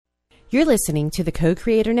You're listening to the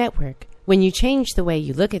Co-Creator Network. When you change the way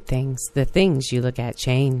you look at things, the things you look at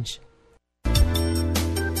change.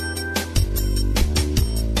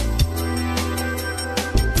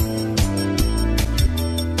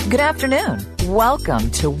 Good afternoon.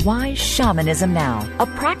 Welcome to Why Shamanism Now, a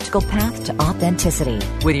practical path to authenticity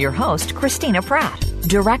with your host, Christina Pratt,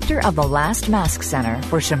 Director of the Last Mask Center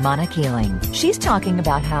for Shamanic Healing. She's talking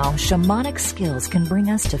about how shamanic skills can bring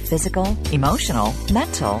us to physical, emotional,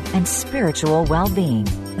 mental, and spiritual well-being,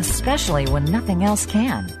 especially when nothing else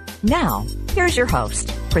can. Now, here's your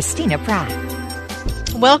host, Christina Pratt.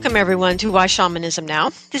 Welcome, everyone, to Why Shamanism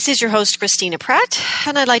Now. This is your host, Christina Pratt,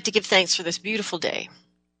 and I'd like to give thanks for this beautiful day.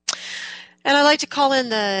 And I'd like to call in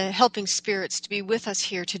the helping spirits to be with us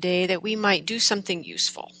here today that we might do something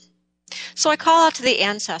useful. So I call out to the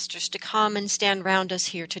ancestors to come and stand round us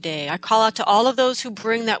here today. I call out to all of those who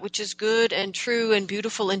bring that which is good and true and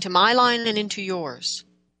beautiful into my line and into yours.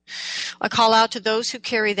 I call out to those who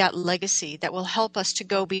carry that legacy that will help us to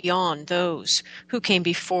go beyond those who came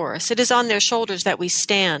before us. It is on their shoulders that we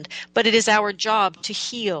stand, but it is our job to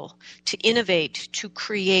heal, to innovate, to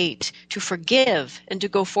create, to forgive, and to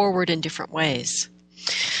go forward in different ways.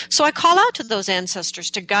 So I call out to those ancestors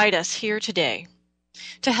to guide us here today,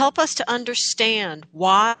 to help us to understand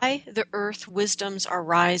why the earth wisdoms are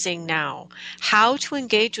rising now, how to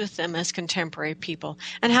engage with them as contemporary people,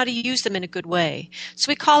 and how to use them in a good way. So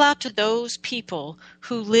we call out to those people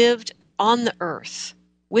who lived on the earth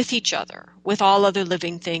with each other, with all other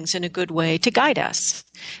living things in a good way to guide us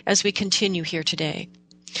as we continue here today.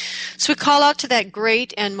 So we call out to that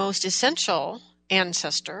great and most essential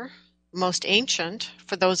ancestor, most ancient,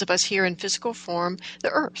 for those of us here in physical form, the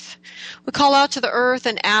earth. We call out to the earth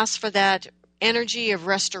and ask for that energy of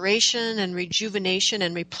restoration and rejuvenation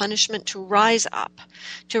and replenishment to rise up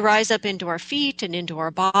into our feet and into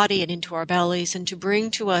our body and into our bellies, and to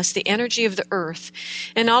bring to us the energy of the earth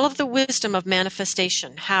and all of the wisdom of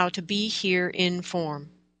manifestation, how to be here in form.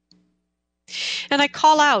 And I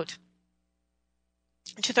call out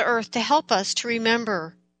to the earth to help us to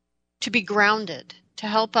remember to be grounded, to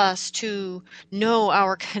help us to know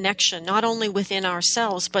our connection, not only within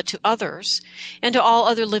ourselves, but to others and to all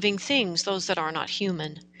other living things, those that are not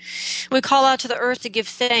human. We call out to the earth to give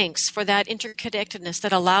thanks for that interconnectedness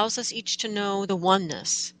that allows us each to know the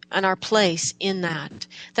oneness and our place in that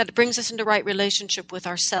brings us into right relationship with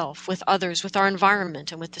ourselves, with others, with our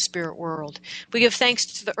environment, and with the spirit world. We give thanks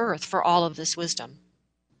to the earth for all of this wisdom.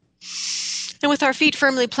 And with our feet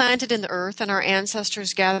firmly planted in the earth and our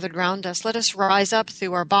ancestors gathered round us, let us rise up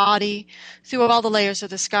through our body, through all the layers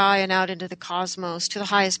of the sky, and out into the cosmos, to the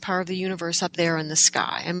highest power of the universe up there in the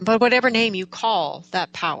sky. And by whatever name you call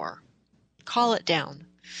that power, call it down.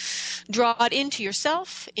 Draw it into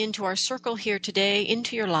yourself, into our circle here today,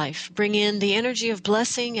 into your life. Bring in the energy of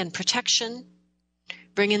blessing and protection.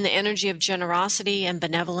 Bring in the energy of generosity and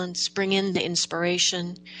benevolence. Bring in the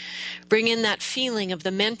inspiration. Bring in that feeling of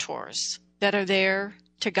the mentors that are there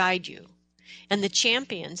to guide you, and the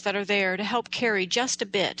champions that are there to help carry just a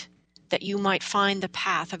bit, that you might find the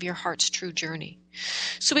path of your heart's true journey.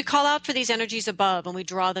 So we call out for these energies above, and we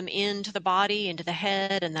draw them into the body, into the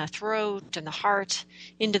head, and the throat, and the heart,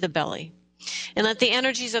 into the belly. And let the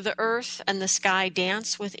energies of the earth and the sky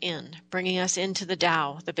dance within, bringing us into the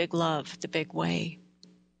Tao, the big love, the big way.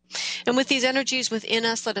 And with these energies within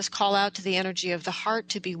us, let us call out to the energy of the heart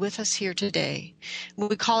to be with us here today.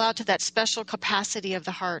 We call out to that special capacity of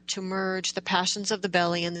the heart to merge the passions of the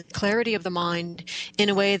belly and the clarity of the mind in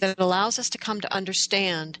a way that allows us to come to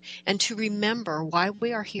understand and to remember why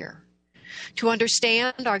we are here, to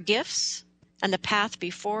understand our gifts and the path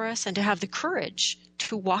before us, and to have the courage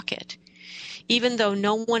to walk it, even though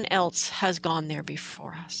no one else has gone there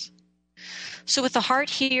before us. So with the heart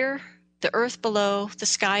here, the earth below, the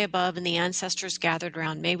sky above, and the ancestors gathered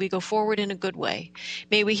round, may we go forward in a good way.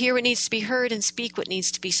 May we hear what needs to be heard and speak what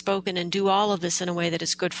needs to be spoken, and do all of this in a way that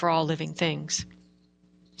is good for all living things.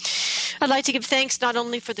 I'd like to give thanks not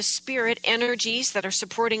only for the spirit energies that are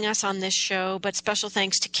supporting us on this show, but special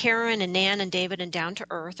thanks to Karen and Nan and David and Down to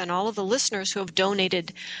Earth and all of the listeners who have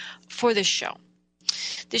donated for this show.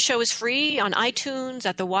 This show is free on iTunes,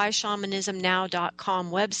 at the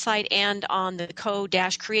whyshamanismnow.com website, and on the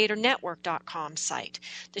co-creatornetwork.com site.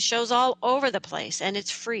 The show's all over the place, and it's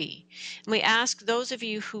free. And we ask those of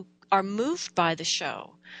you who are moved by the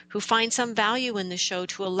show, who find some value in the show,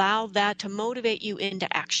 to allow that to motivate you into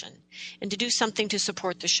action and to do something to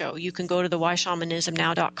support the show. You can go to the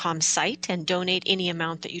whyshamanismnow.com site and donate any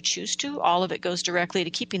amount that you choose to. All of it goes directly to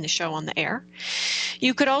keeping the show on the air.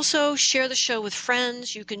 You could also share the show with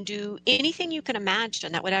friends. You can do anything you can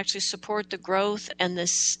imagine that would actually support the growth and the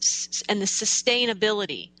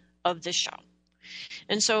sustainability of this show.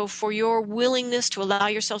 And so for your willingness to allow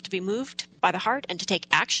yourself to be moved by the heart and to take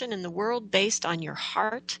action in the world based on your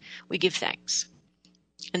heart, we give thanks.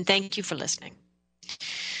 And thank you for listening.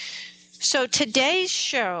 So today's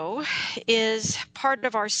show is part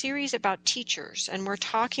of our series about teachers, and we're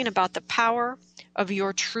talking about the power of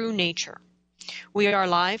your true nature. We are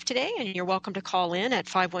live today, and you're welcome to call in at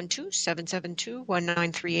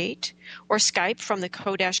 512-772-1938 or Skype from the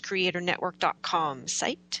co-creatornetwork.com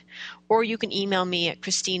site, or you can email me at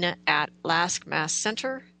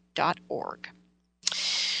Christina@laskmasscenter.org.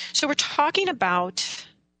 So we're talking about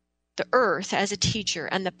the earth as a teacher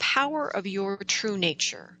and the power of your true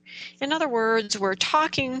nature. In other words, we're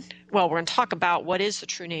going to talk about what is the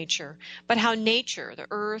true nature, but how nature, the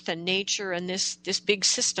earth and nature and this big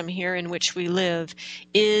system here in which we live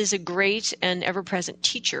is a great and ever-present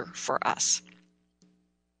teacher for us.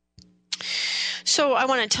 So I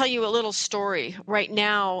want to tell you a little story. Right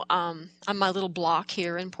now, on my little block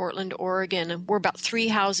here in Portland, Oregon, we're about 3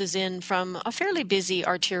 houses in from a fairly busy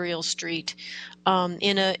arterial street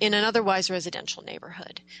in an otherwise residential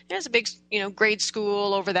neighborhood. There's a big, grade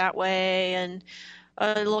school over that way, and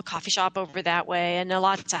a little coffee shop over that way, and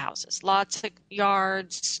lots of houses, lots of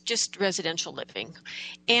yards, just residential living.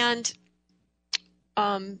 And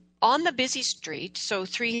on the busy street, so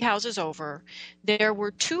 3 houses over, there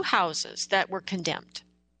were 2 houses that were condemned.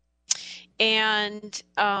 And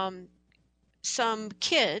some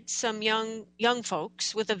kids, some young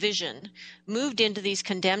folks with a vision, moved into these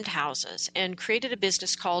condemned houses and created a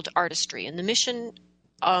business called Artistry. And the mission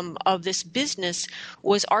of this business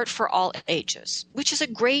was art for all ages, which is a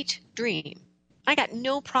great dream. I got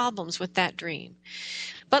no problems with that dream.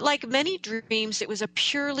 But like many dreams, it was a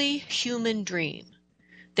purely human dream.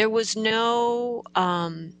 There was no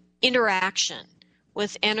interaction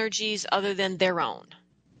with energies other than their own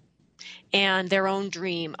and their own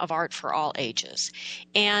dream of art for all ages.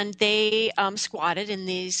 And they squatted in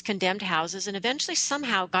these condemned houses and eventually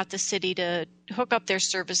somehow got the city to hook up their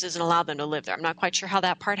services and allow them to live there. I'm not quite sure how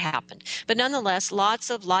that part happened. But nonetheless, lots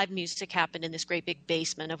of live music happened in this great big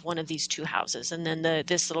basement of one of these 2 houses. And then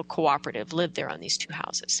this little cooperative lived there on these 2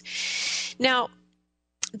 houses. Now,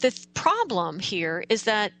 the problem here is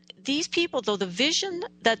that these people, though the vision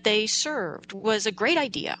that they served was a great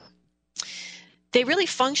idea, they really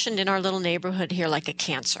functioned in our little neighborhood here like a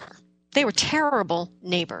cancer. They were terrible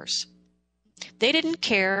neighbors. They didn't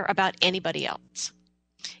care about anybody else.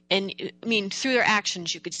 And I mean, through their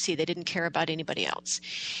actions, you could see they didn't care about anybody else.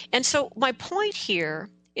 And so my point here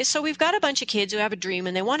is, so we've got a bunch of kids who have a dream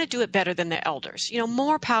and they want to do it better than their elders.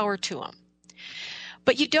 More power to them.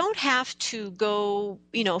 But you don't have to go,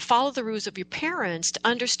 follow the rules of your parents to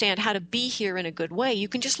understand how to be here in a good way. You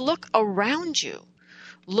can just look around you.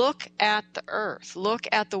 Look at the earth. Look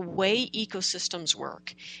at the way ecosystems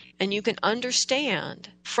work. And you can understand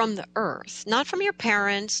from the earth, not from your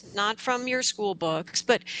parents, not from your school books,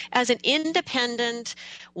 but as an independent,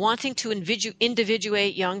 wanting to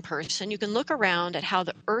individuate young person, you can look around at how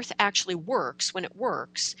the earth actually works when it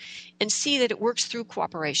works and see that it works through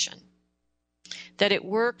cooperation. That it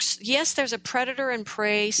works. Yes, there's a predator and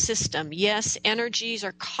prey system. Yes, energies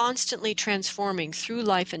are constantly transforming through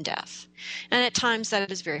life and death. And at times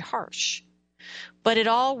that is very harsh. But it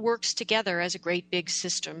all works together as a great big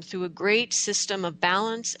system through a great system of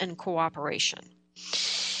balance and cooperation.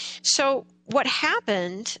 So what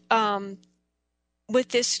happened with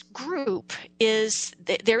this group is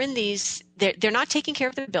they're not taking care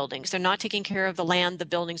of the buildings. They're not taking care of the land the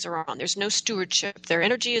buildings are on. There's no stewardship. Their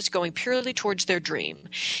energy is going purely towards their dream.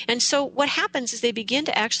 And so what happens is they begin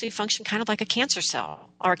to actually function kind of like a cancer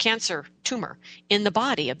cell or a cancer tumor in the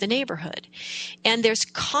body of the neighborhood. And there's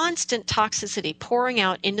constant toxicity pouring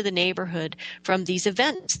out into the neighborhood from these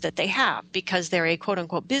events that they have because they're a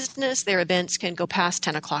quote-unquote business. Their events can go past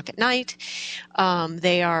 10 o'clock at night.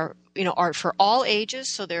 They are art for all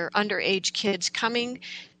ages. So they're underage kids coming,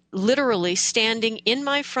 literally standing in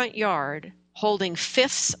my front yard, holding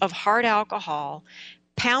fifths of hard alcohol,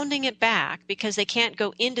 pounding it back because they can't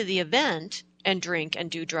go into the event and drink and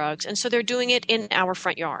do drugs. And so they're doing it in our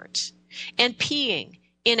front yards and peeing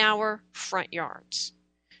in our front yards.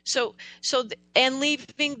 And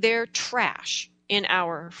leaving their trash in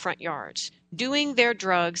our front yards, doing their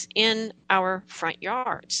drugs in our front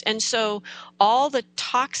yards. And so all the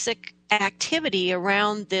toxic activity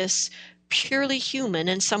around this purely human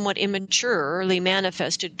and somewhat immature, early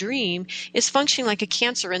manifested dream is functioning like a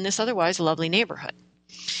cancer in this otherwise lovely neighborhood.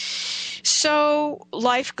 So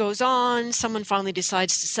life goes on. Someone finally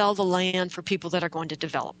decides to sell the land for people that are going to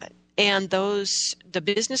develop it. And the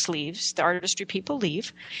business leaves, the artistry people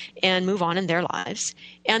leave and move on in their lives.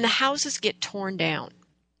 And the houses get torn down.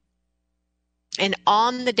 And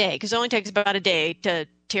on the day, because it only takes about a day to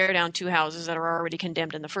tear down 2 houses that are already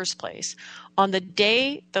condemned in the first place, on the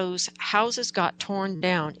day those houses got torn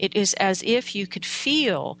down, it is as if you could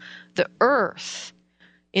feel the earth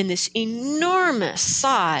in this enormous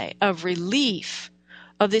sigh of relief,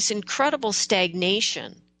 of this incredible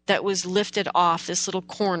stagnation that was lifted off this little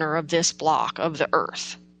corner of this block of the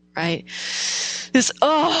earth, right?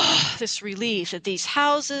 This relief that these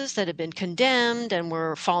houses that had been condemned and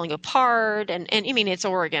were falling apart, and I mean, it's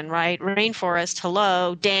Oregon, right? Rainforest,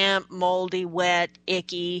 hello, damp, moldy, wet,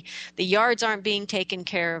 icky. The yards aren't being taken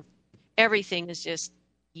care of. Everything is just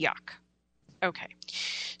yuck. Okay.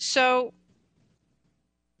 So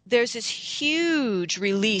there's this huge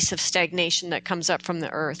release of stagnation that comes up from the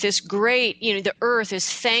earth. This great, the earth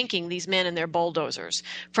is thanking these men and their bulldozers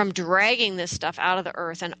from dragging this stuff out of the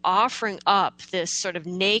earth and offering up this sort of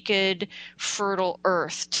naked, fertile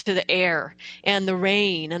earth to the air and the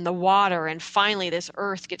rain and the water. And finally, this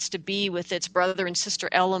earth gets to be with its brother and sister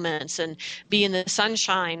elements and be in the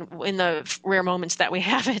sunshine in the rare moments that we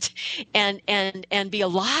have it, and be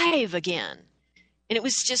alive again. And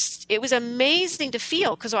it was amazing to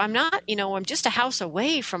feel, because I'm not, I'm just a house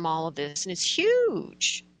away from all of this, and it's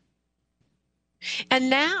huge. And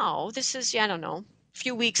now this is, I don't know, a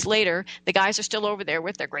few weeks later, the guys are still over there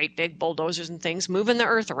with their great big bulldozers and things, moving the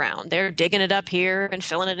earth around. They're digging it up here and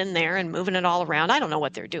filling it in there and moving it all around. I don't know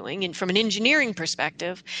what they're doing and from an engineering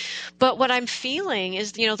perspective. But what I'm feeling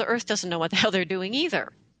is, the earth doesn't know what the hell they're doing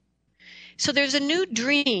either. So there's a new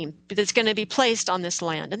dream that's going to be placed on this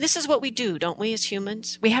land. And this is what we do, don't we, as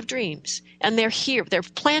humans? We have dreams, and they're here. They're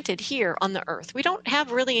planted here on the earth. We don't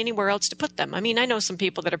have really anywhere else to put them. I mean, I know some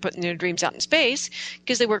people that are putting their dreams out in space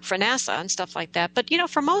because they work for NASA and stuff like that. But,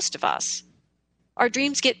 for most of us, our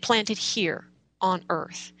dreams get planted here on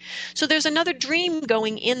earth. So there's another dream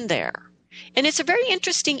going in there. And it's a very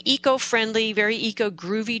interesting, eco-friendly, very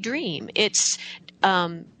eco-groovy dream. It's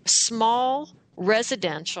small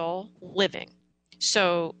residential living.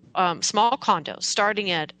 So small condos starting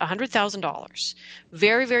at $100,000,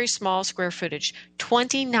 very, very small square footage,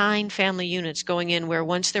 29 family units going in where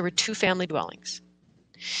once there were 2 family dwellings.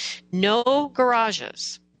 No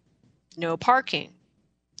garages, no parking,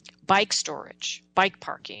 bike storage, bike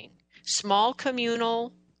parking, small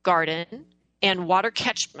communal garden, and water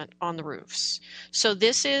catchment on the roofs. So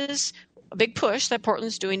this is a big push that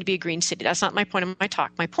Portland's doing to be a green city. That's not my point of my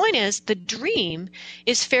talk. My point is the dream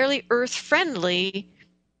is fairly earth-friendly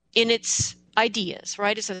in its ideas,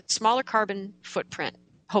 right? It's a smaller carbon footprint,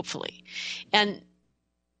 hopefully. And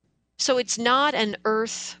so it's not an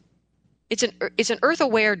earth, it's an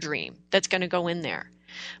earth-aware dream that's going to go in there.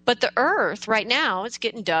 But the earth right now, it's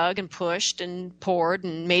getting dug and pushed and poured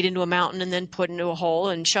and made into a mountain and then put into a hole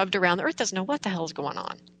and shoved around. The earth doesn't know what the hell is going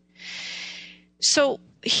on. So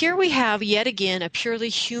here we have yet again a purely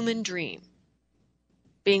human dream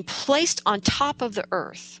being placed on top of the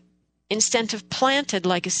earth instead of planted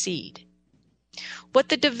like a seed. What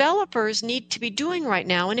the developers need to be doing right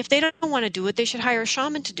now, and if they don't want to do it, they should hire a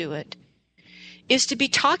shaman to do it, is to be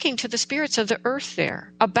talking to the spirits of the earth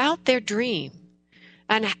there about their dream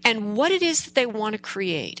and what it is that they want to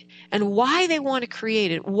create and why they want to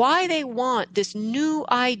create it, why they want this new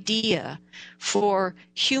idea for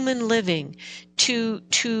human living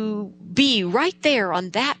to be right there on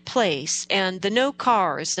that place, and the no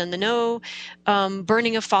cars and the no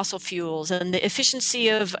burning of fossil fuels and the efficiency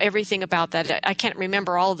of everything about that. I can't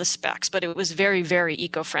remember all of the specs, but it was very, very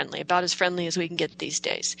eco-friendly, about as friendly as we can get these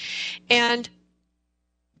days. And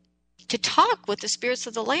to talk with the spirits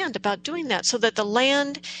of the land about doing that so that the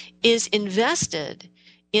land is invested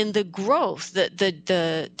in the growth,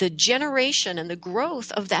 the generation and the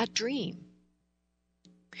growth of that dream.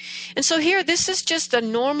 And so here, this is just a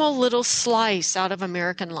normal little slice out of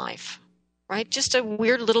American life, right? Just a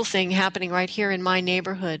weird little thing happening right here in my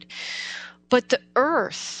neighborhood. But the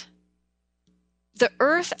earth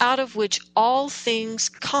out of which all things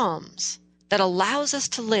comes, that allows us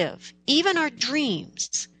to live, even our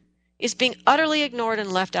dreams, is being utterly ignored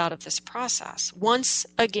and left out of this process once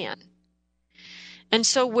again. And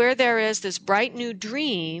so where there is this bright new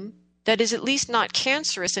dream that is at least not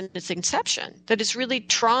cancerous in its inception, that is really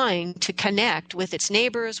trying to connect with its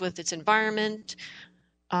neighbors, with its environment,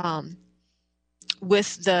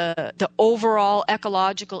 with the overall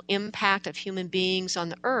ecological impact of human beings on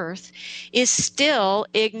the earth, is still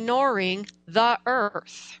ignoring the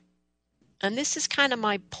earth. And this is kind of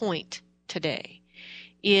my point today,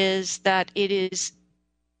 is that it is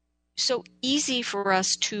so easy for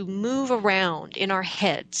us to move around in our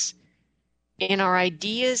heads, in our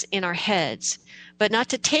ideas, in our heads, but not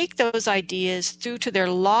to take those ideas through to their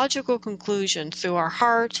logical conclusion through our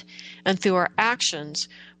heart and through our actions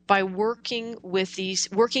by working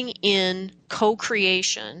in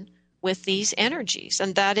co-creation with these energies.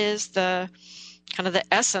 And that is the kind of the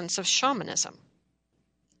essence of shamanism.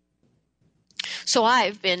 So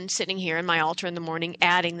I've been sitting here in my altar in the morning,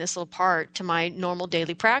 adding this little part to my normal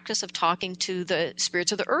daily practice of talking to the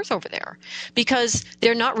spirits of the earth over there, because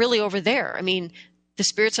they're not really over there. I mean, the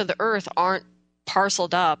spirits of the earth aren't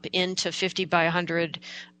parceled up into 50 by 100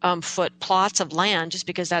 foot plots of land just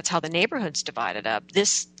because that's how the neighborhood's divided up.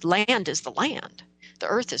 This land is the land. The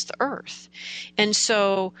earth is the earth. And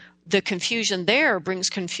so the confusion there brings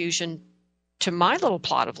confusion to my little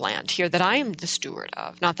plot of land here that I am the steward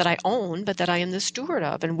of. Not that I own, but that I am the steward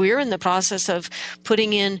of. And we're in the process of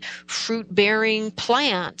putting in fruit-bearing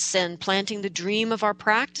plants and planting the dream of our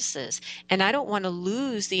practices. And I don't want to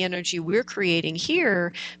lose the energy we're creating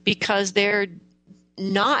here because they're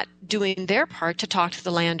not doing their part to talk to the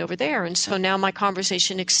land over there. And so now my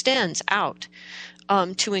conversation extends out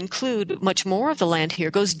to include much more of the land here,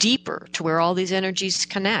 goes deeper to where all these energies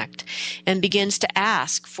connect, and begins to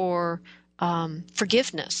ask for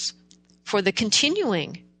forgiveness for the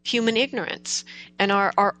continuing human ignorance and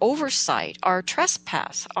our oversight, our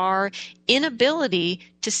trespass, our inability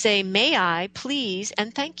to say, may I, please,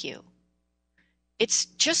 and thank you. It's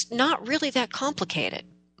just not really that complicated,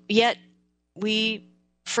 yet we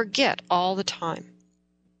forget all the time.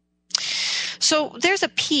 So there's a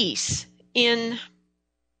piece in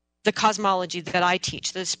the cosmology that I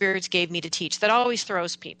teach, the spirits gave me to teach, that always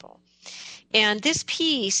throws people. And this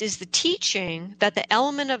piece is the teaching that the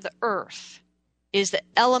element of the earth is the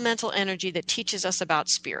elemental energy that teaches us about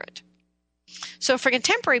spirit. So for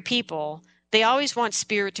contemporary people, they always want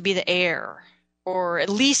spirit to be the air, or at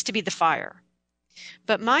least to be the fire.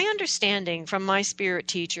 But my understanding from my spirit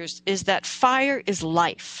teachers is that fire is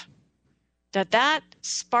life. That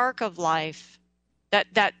spark of life,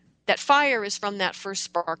 that fire is from that first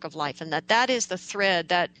spark of life, and that is the thread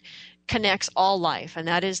that connects all life, and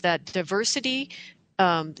that is that diversity,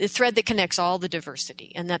 the thread that connects all the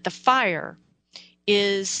diversity, and that the fire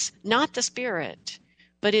is not the spirit,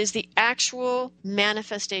 but is the actual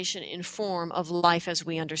manifestation in form of life as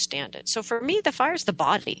we understand it. So for me, the fire is the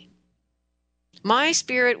body. My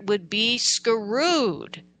spirit would be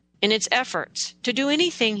screwed in its efforts to do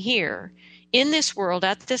anything here in this world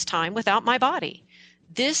at this time without my body.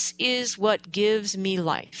 This is what gives me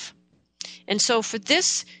life. And so for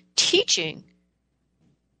this teaching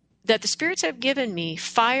that the spirits have given me,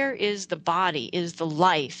 fire is the body, is the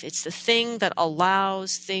life. It's the thing that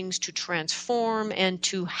allows things to transform and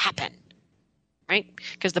to happen, right?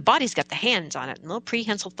 Because the body's got the hands on it and little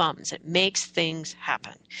prehensile thumbs. It makes things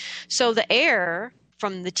happen. So the air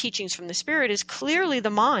from the teachings from the spirit is clearly the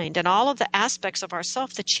mind and all of the aspects of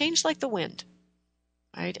ourself that change like the wind.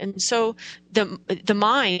 Right, and so the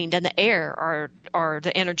mind and the air are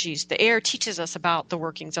the energies. The air teaches us about the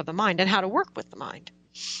workings of the mind and how to work with the mind.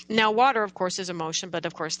 Now, water, of course, is emotion, but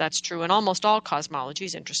of course that's true in almost all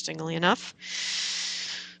cosmologies, interestingly enough.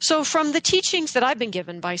 So from the teachings that I've been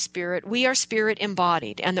given by spirit, we are spirit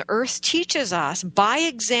embodied, and the earth teaches us by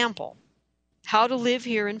example how to live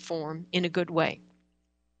here in form in a good way.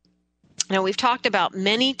 Now, we've talked about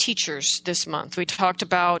many teachers this month. We talked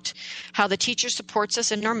about how the teacher supports us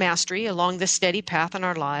in our mastery along the steady path in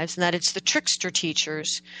our lives, and that it's the trickster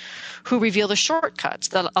teachers who reveal the shortcuts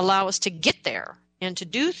that allow us to get there and to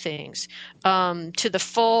do things to the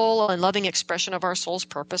full and loving expression of our soul's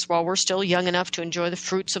purpose while we're still young enough to enjoy the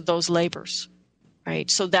fruits of those labors, right?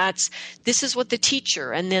 So this is what the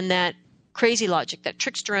teacher, and then that crazy logic, that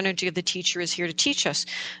trickster energy of the teacher is here to teach us.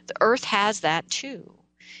 The earth has that too.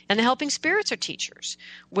 And the helping spirits are teachers,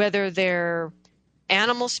 whether they're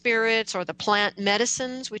animal spirits or the plant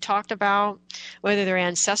medicines we talked about, whether they're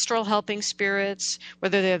ancestral helping spirits,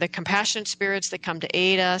 whether they're the compassionate spirits that come to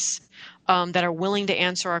aid us, that are willing to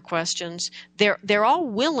answer our questions. They're all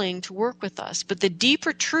willing to work with us. But the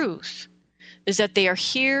deeper truth is that they are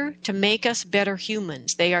here to make us better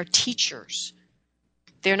humans. They are teachers.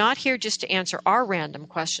 They're not here just to answer our random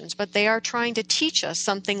questions, but they are trying to teach us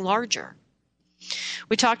something larger.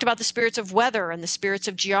 We talked about the spirits of weather and the spirits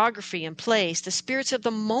of geography and place, the spirits of the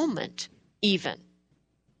moment even,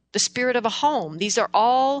 the spirit of a home. These are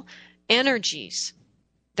all energies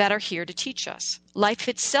that are here to teach us. Life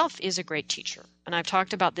itself is a great teacher, and I've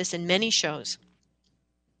talked about this in many shows.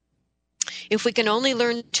 If we can only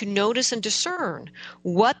learn to notice and discern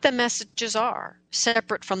what the messages are,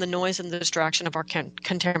 separate from the noise and the distraction of our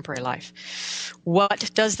contemporary life. What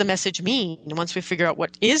does the message mean once we figure out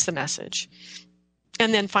what is the message?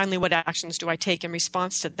 And then finally, what actions do I take in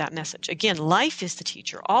response to that message? Again, life is the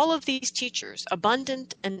teacher. All of these teachers,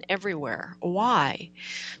 abundant and everywhere. Why?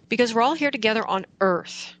 Because we're all here together on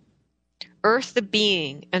Earth. Earth, the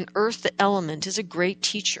being, and Earth, the element, is a great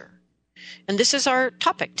teacher. And this is our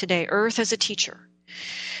topic today, Earth as a teacher.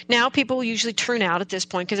 Now, people will usually turn out at this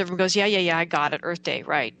point because everyone goes, yeah, I got it, Earth Day,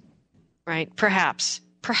 right? Perhaps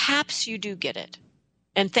you do get it.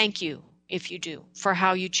 And thank you if you do, for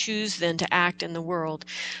how you choose then to act in the world.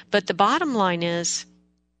 But the bottom line is,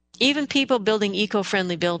 even people building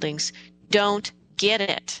eco-friendly buildings don't get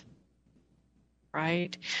it,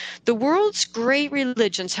 right? The world's great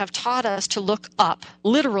religions have taught us to look up,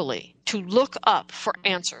 literally, to look up for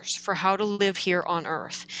answers for how to live here on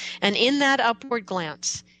Earth. And in that upward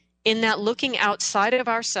glance, in that looking outside of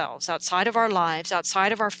ourselves, outside of our lives,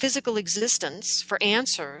 outside of our physical existence for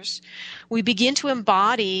answers, we begin to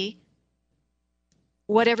embody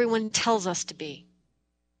what everyone tells us to be,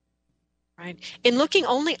 right? In looking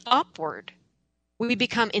only upward, we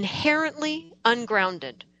become inherently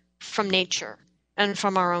ungrounded from nature and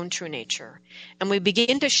from our own true nature. And we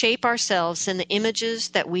begin to shape ourselves in the images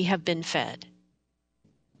that we have been fed.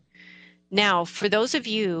 Now, for those of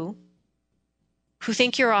you who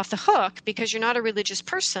think you're off the hook because you're not a religious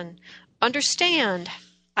person, understand,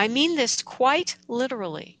 I mean this quite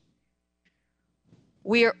literally.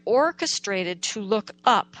 We are orchestrated to look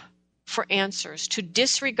up for answers, to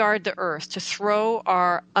disregard the earth, to throw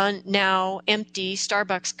our now empty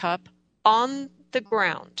Starbucks cup on the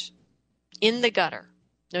ground, in the gutter.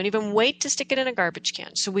 Don't even wait to stick it in a garbage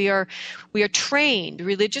can. So we are trained,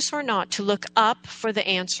 religious or not, to look up for the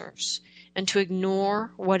answers and to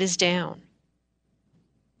ignore what is down.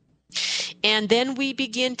 And then we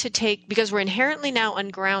begin to take, because we're inherently now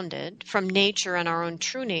ungrounded from nature and our own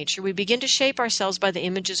true nature, we begin to shape ourselves by the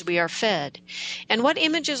images we are fed. And what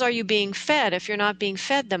images are you being fed if you're not being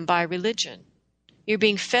fed them by religion? You're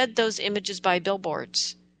being fed those images by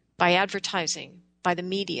billboards, by advertising, by the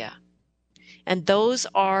media. And those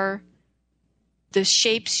are the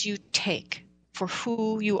shapes you take for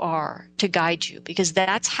who you are to guide you, because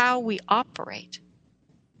that's how we operate.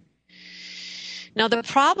 Now, the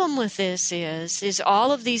problem with this is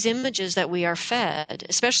all of these images that we are fed,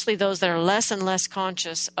 especially those that are less and less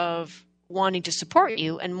conscious of wanting to support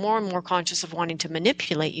you and more conscious of wanting to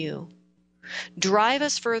manipulate you, drive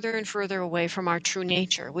us further and further away from our true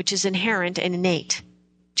nature, which is inherent and innate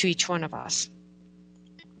to each one of us.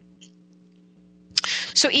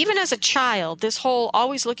 So even as a child, this whole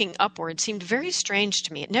always looking upward seemed very strange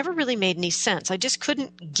to me. It never really made any sense. I just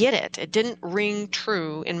couldn't get it. It didn't ring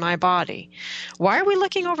true in my body. Why are we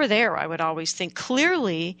looking over there? I would always think.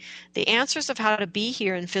 Clearly, the answers of how to be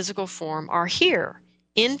here in physical form are here,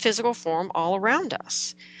 in physical form all around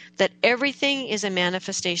us. That everything is a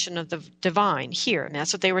manifestation of the divine here. And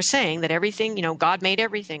that's what they were saying, that everything, God made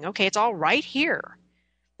everything. Okay, it's all right here.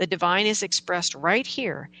 The divine is expressed right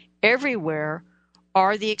here. Everywhere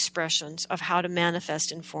are the expressions of how to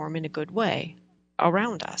manifest in form in a good way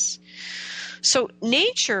around us. So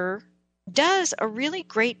nature does a really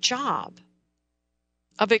great job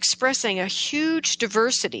of expressing a huge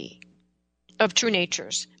diversity of true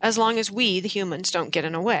natures, as long as we, the humans, don't get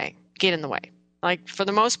in the way. Like, for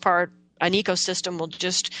the most part, an ecosystem will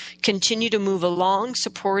just continue to move along,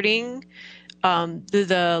 supporting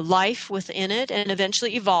the life within it and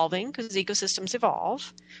eventually evolving, because ecosystems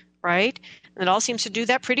evolve, right? And it all seems to do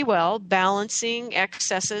that pretty well, balancing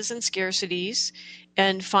excesses and scarcities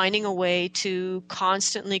and finding a way to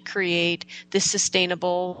constantly create this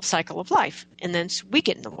sustainable cycle of life. And then we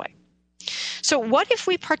get in the way. So what if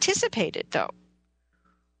we participated, though?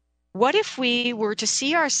 What if we were to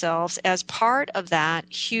see ourselves as part of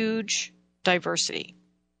that huge diversity?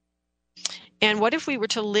 And what if we were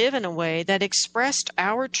to live in a way that expressed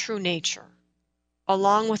our true nature,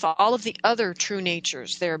 along with all of the other true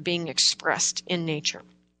natures that are being expressed in nature?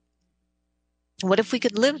 What if we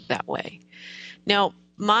could live that way? Now,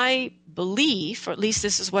 my belief, or at least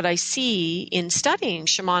this is what I see in studying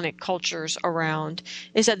shamanic cultures around,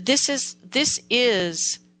 is that this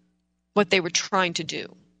is what they were trying to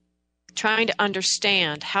do. Trying to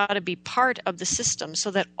understand how to be part of the system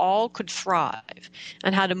so that all could thrive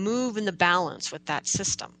and how to move in the balance with that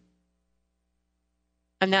system.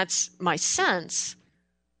 And that's my sense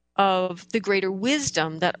of the greater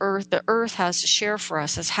wisdom that the earth has to share for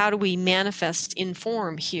us, as how do we manifest in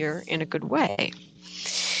form here in a good way.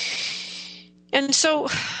 And so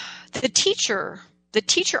the teacher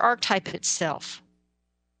archetype itself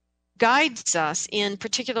guides us in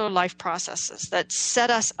particular life processes that set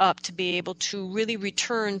us up to be able to really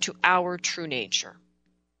return to our true nature.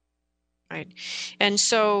 right? And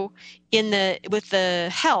so with the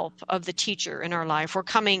help of the teacher in our life, we're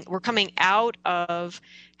coming out of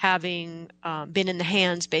having been in the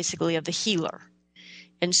hands basically of the healer.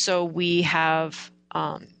 And so we have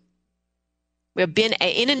been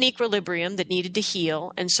in an equilibrium that needed to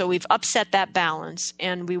heal, and so we've upset that balance,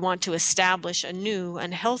 and we want to establish a new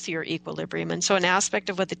and healthier equilibrium. And so an aspect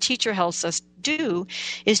of what the teacher helps us do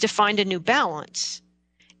is to find a new balance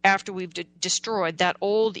after we've destroyed that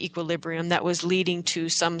old equilibrium that was leading to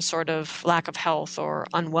some sort of lack of health or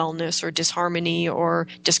unwellness or disharmony or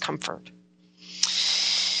discomfort.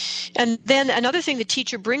 And then another thing the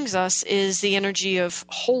teacher brings us is the energy of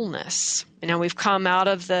wholeness. Now we've come out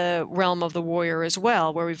of the realm of the warrior as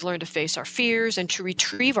well, where we've learned to face our fears and to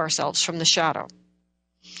retrieve ourselves from the shadow,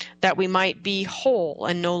 that we might be whole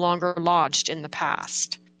and no longer lodged in the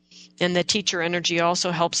past. And the teacher energy also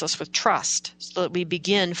helps us with trust, so that we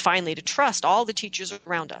begin finally to trust all the teachers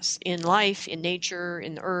around us, in life, in nature,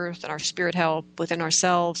 in the earth, and our spirit help, within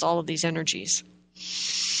ourselves, all of these energies.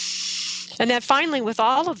 And that finally, with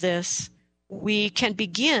all of this, we can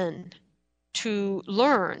begin to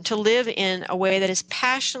learn to live in a way that is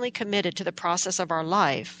passionately committed to the process of our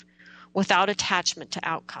life without attachment to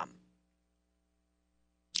outcome.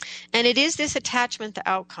 And it is this attachment to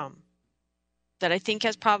outcome that I think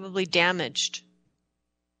has probably damaged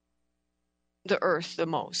the earth the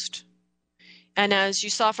most. And as you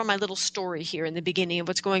saw from my little story here in the beginning of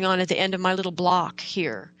what's going on at the end of my little block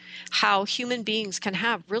here, how human beings can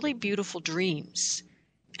have really beautiful dreams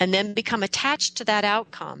and then become attached to that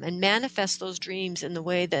outcome and manifest those dreams in the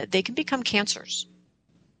way that they can become cancers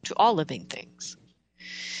to all living things.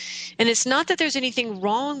 And it's not that there's anything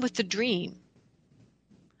wrong with the dream.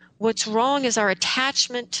 What's wrong is our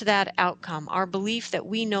attachment to that outcome, our belief that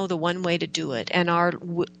we know the one way to do it, and our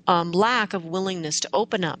lack of willingness to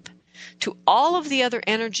open up to all of the other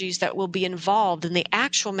energies that will be involved in the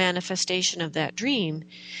actual manifestation of that dream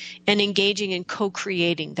and engaging in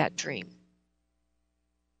co-creating that dream.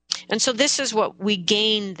 And so this is what we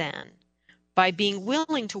gain then by being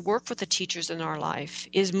willing to work with the teachers in our life,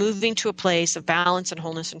 is moving to a place of balance and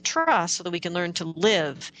wholeness and trust so that we can learn to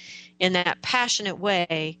live in that passionate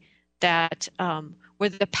way that where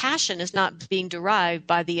the passion is not being derived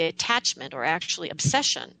by the attachment or actually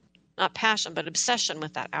obsession, not passion, but obsession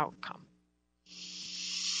with that outcome.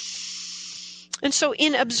 And so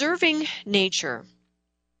in observing nature,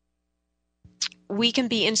 we can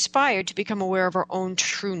be inspired to become aware of our own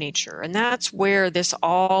true nature. And that's where this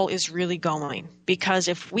all is really going. Because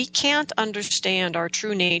if we can't understand our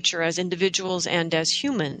true nature as individuals and as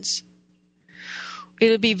humans,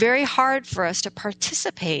 it'll be very hard for us to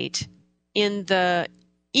participate in the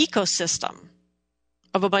ecosystem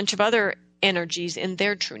of a bunch of other energies in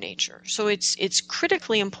their true nature. So it's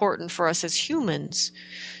critically important for us as humans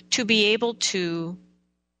to be able to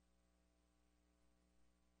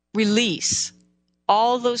release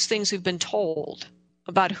all those things we've been told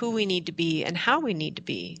about who we need to be and how we need to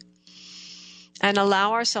be, and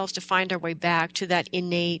allow ourselves to find our way back to that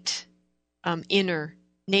innate inner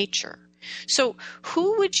nature. So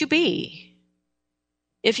who would you be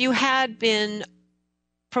if you had been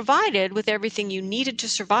provided with everything you needed to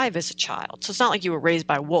survive as a child? So it's not like you were raised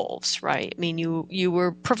by wolves, right? I mean, you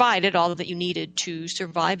were provided all that you needed to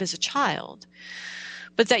survive as a child,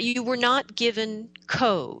 but that you were not given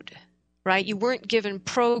code, right? You weren't given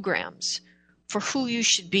programs for who you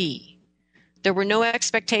should be. There were no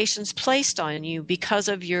expectations placed on you because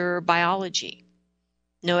of your biology.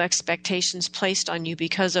 No expectations placed on you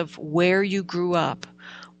because of where you grew up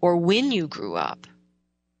or when you grew up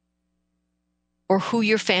or who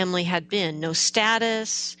your family had been. No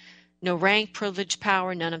status, no rank, privilege,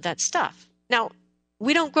 power, none of that stuff. Now,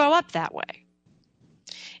 we don't grow up that way.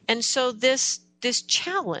 And so this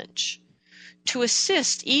challenge to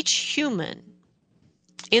assist each human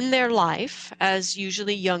in their life, as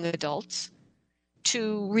usually young adults,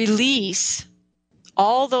 to release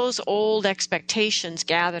all those old expectations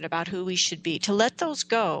gathered about who we should be, to let those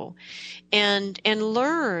go and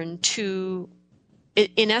learn to,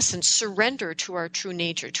 in essence, surrender to our true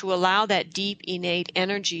nature, to allow that deep innate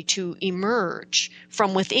energy to emerge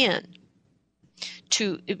from within,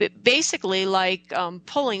 to basically like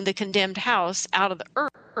pulling the condemned house out of the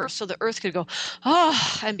earth so the earth could go,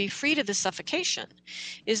 and be freed of the suffocation,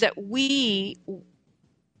 is that we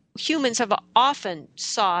humans have often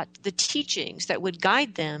sought the teachings that would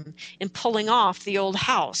guide them in pulling off the old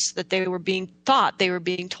house that they were being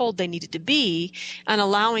told they needed to be, and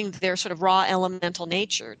allowing their sort of raw elemental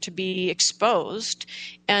nature to be exposed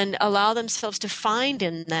and allow themselves to find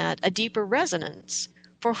in that a deeper resonance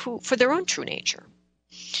for their own true nature.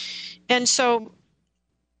 And so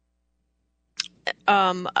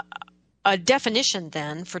a definition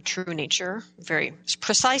then for true nature, a very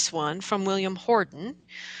precise one from William Horden,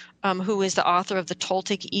 who is the author of the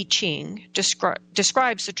Toltec I Ching,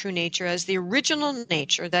 describes the true nature as the original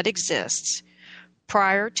nature that exists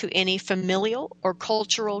prior to any familial or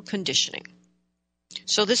cultural conditioning.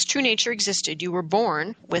 So this true nature existed. You were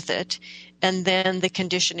born with it, and then the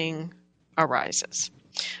conditioning arises.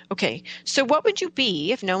 Okay, so what would you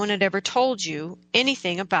be if no one had ever told you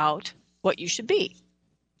anything about what you should be?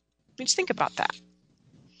 Just think about that.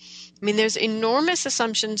 I mean, there's enormous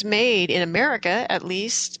assumptions made in America, at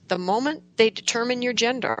least, the moment they determine your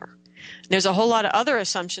gender. There's a whole lot of other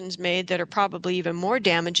assumptions made that are probably even more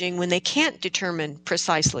damaging when they can't determine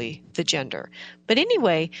precisely the gender. But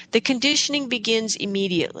anyway, the conditioning begins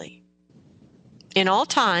immediately. In all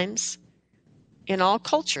times, in all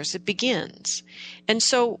cultures, it begins. And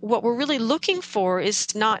so what we're really looking for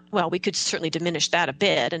is not, well, we could certainly diminish that a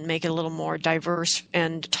bit and make it a little more diverse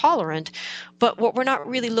and tolerant, but what we're not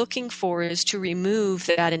really looking for is to remove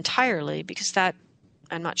that entirely, because that,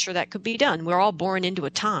 I'm not sure that could be done. We're all born into a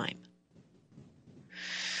time.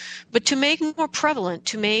 But to make more prevalent,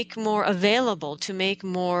 to make more available, to make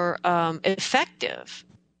more effective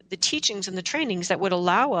the teachings and the trainings that would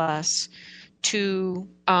allow us to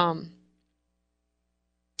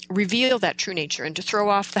reveal that true nature and to throw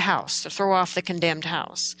off the house, to throw off the condemned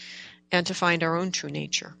house, and to find our own true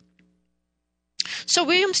nature. So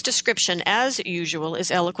William's description, as usual,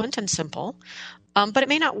 is eloquent and simple, but it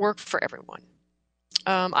may not work for everyone.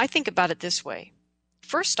 I think about it this way.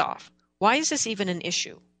 First off, why is this even an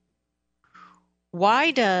issue?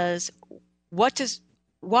 What does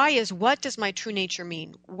my true nature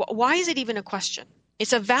mean? Why is it even a question?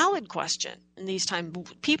 It's a valid question in these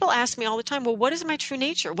times. People ask me all the time, well, what is my true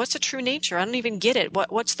nature? What's a true nature? I don't even get it.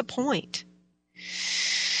 What's the point?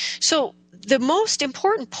 So the most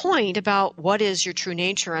important point about what is your true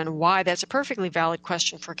nature and why that's a perfectly valid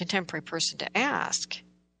question for a contemporary person to ask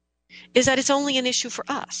is that it's only an issue for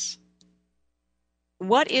us.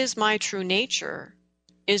 What is my true nature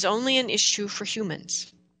is only an issue for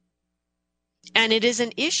humans. And it is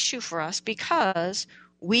an issue for us because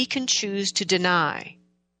we can choose to deny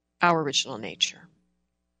our original nature.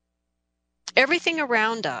 Everything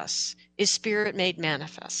around us is spirit made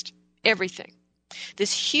manifest. Everything.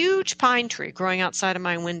 This huge pine tree growing outside of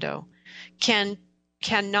my window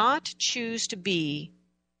cannot choose to be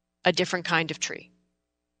a different kind of tree.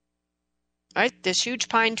 Right? This huge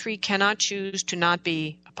pine tree cannot choose to not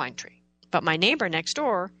be a pine tree. But my neighbor next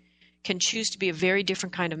door can choose to be a very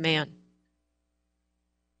different kind of man.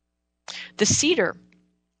 The cedar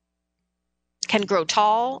can grow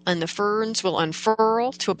tall, and the ferns will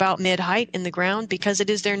unfurl to about mid-height in the ground because it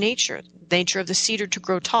is their nature. The nature of the cedar to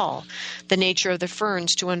grow tall, the nature of the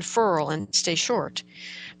ferns to unfurl and stay short.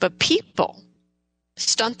 But people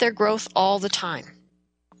stunt their growth all the time.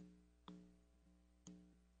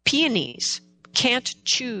 Peonies can't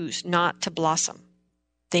choose not to blossom.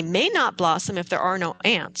 They may not blossom if there are no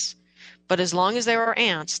ants, but as long as there are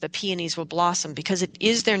ants, the peonies will blossom because it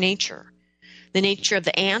is their nature. The nature of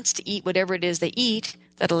the ants to eat whatever it is they eat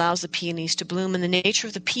that allows the peonies to bloom, and the nature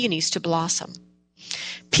of the peonies to blossom.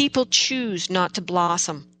 People choose not to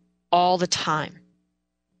blossom all the time,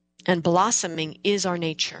 and blossoming is our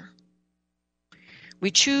nature. We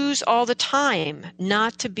choose all the time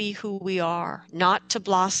not to be who we are, not to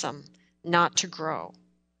blossom, not to grow,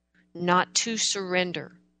 not to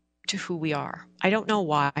surrender to who we are. I don't know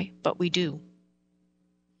why, but we do.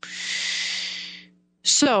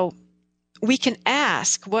 So we can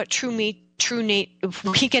ask what true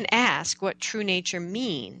nature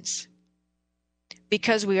means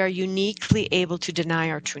because we are uniquely able to deny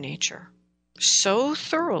our true nature so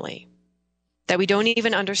thoroughly that we don't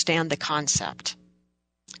even understand the concept,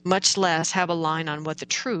 much less have a line on what the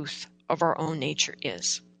truth of our own nature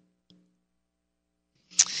is.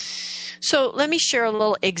 So let me share a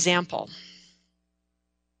little example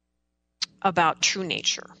about true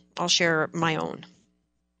nature. I'll share my own,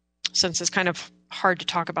 since it's kind of hard to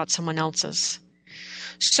talk about someone else's.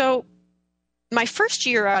 So my first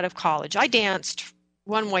year out of college, I danced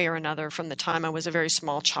one way or another from the time I was a very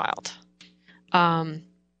small child. And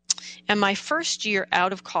my first year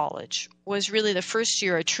out of college was really the first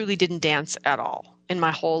year I truly didn't dance at all in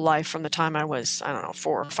my whole life from the time I was, 4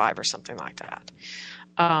 or 5 or something like that.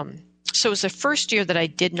 So it was the first year that I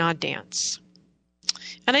did not dance.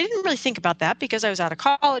 And I didn't really think about that because I was out of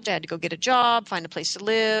college. I had to go get a job, find a place to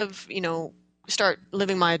live, start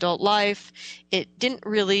living my adult life. It didn't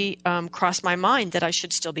really cross my mind that I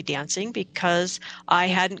should still be dancing because I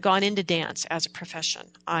hadn't gone into dance as a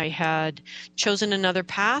profession. I had chosen another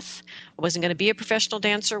path. I wasn't going to be a professional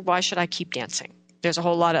dancer. Why should I keep dancing? There's a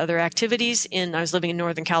whole lot of other activities I was living in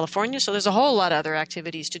Northern California, so there's a whole lot of other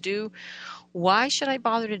activities to do. Why should I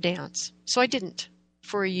bother to dance? So I didn't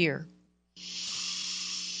for a year.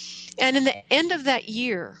 And in the end of that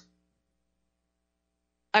year,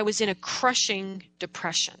 I was in a crushing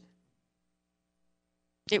depression.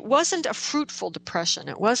 It wasn't a fruitful depression.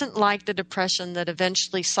 It wasn't like the depression that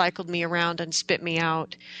eventually cycled me around and spit me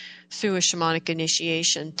out through a shamanic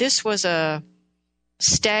initiation. This was a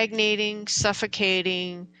stagnating,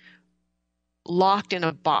 suffocating, locked in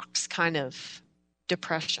a box kind of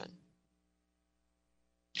depression.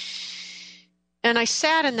 And I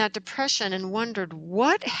sat in that depression and wondered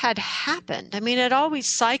what had happened. I mean, I'd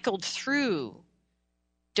always cycled through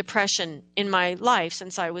depression in my life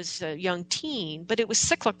since I was a young teen, but it was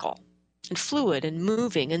cyclical and fluid and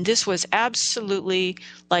moving. And this was absolutely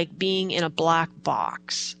like being in a black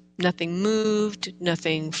box. Nothing moved,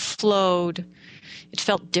 nothing flowed. It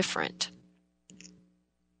felt different.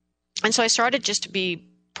 And so I started just to be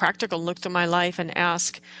practical and look through my life and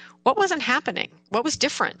ask, what wasn't happening? What was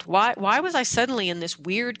different? Why was I suddenly in this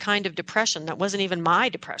weird kind of depression that wasn't even my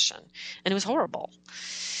depression? And it was horrible.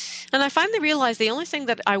 And I finally realized the only thing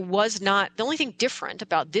different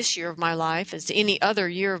about this year of my life as any other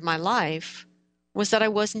year of my life was that I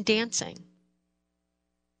wasn't dancing.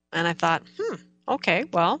 And I thought, okay,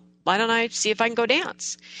 well, why don't I see if I can go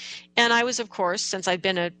dance? And I was, of course, since I'd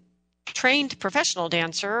been a trained professional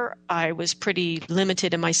dancer, I was pretty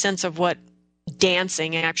limited in my sense of what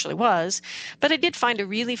dancing actually was. But I did find a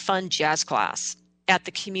really fun jazz class at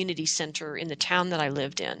the community center in the town that I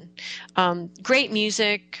lived in. Great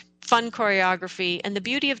music, fun choreography, and the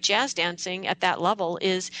beauty of jazz dancing at that level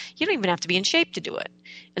is you don't even have to be in shape to do it.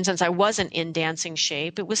 And since I wasn't in dancing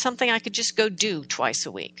shape, it was something I could just go do twice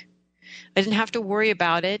a week. I didn't have to worry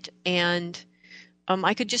about it, and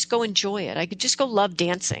I could just go enjoy it. I could just go love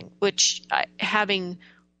dancing, which having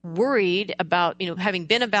worried about, having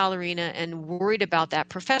been a ballerina and worried about that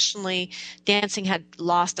professionally, dancing had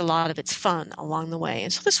lost a lot of its fun along the way.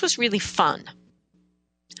 And so this was really fun.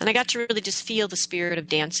 And I got to really just feel the spirit of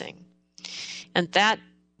dancing. And that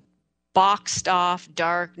boxed off,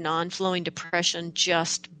 dark, non-flowing depression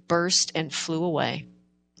just burst and flew away.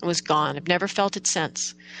 It was gone. I've never felt it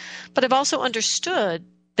since. But I've also understood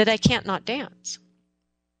that I can't not dance.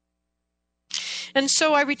 And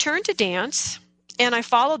so I returned to dance, and I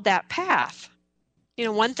followed that path.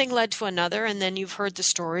 One thing led to another, and then you've heard the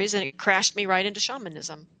stories, and it crashed me right into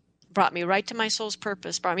shamanism. Brought me right to my soul's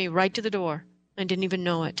purpose, brought me right to the door. I didn't even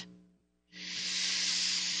know it.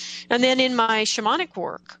 And then in my shamanic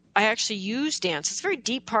work, I actually use dance. It's a very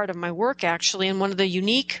deep part of my work, actually, and one of the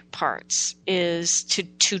unique parts is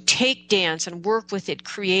to take dance and work with it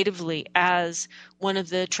creatively as one of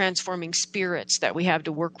the transforming spirits that we have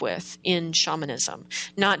to work with in shamanism.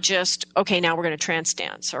 Not just, okay, now we're going to trance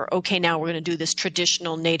dance, or okay, now we're going to do this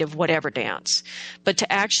traditional native whatever dance, but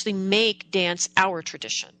to actually make dance our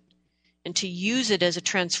tradition and to use it as a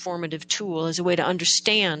transformative tool, as a way to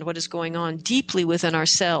understand what is going on deeply within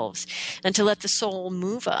ourselves, and to let the soul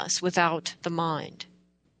move us without the mind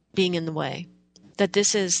being in the way. That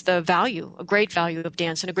this is the value, a great value of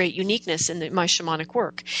dance and a great uniqueness in my shamanic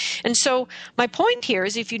work. And so my point here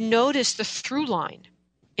is, if you notice the through line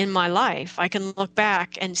in my life, I can look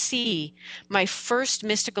back and see my first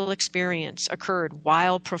mystical experience occurred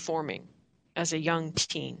while performing as a young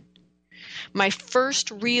teen. My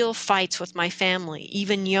first real fights with my family,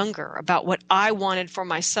 even younger, about what I wanted for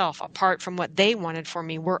myself, apart from what they wanted for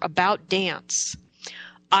me, were about dance.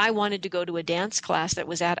 I wanted to go to a dance class that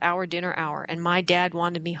was at our dinner hour, and my dad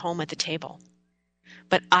wanted me home at the table.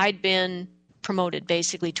 But I'd been promoted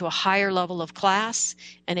basically to a higher level of class,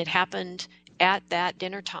 and it happened at that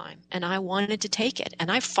dinner time, and I wanted to take it,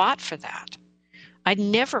 and I fought for that. I'd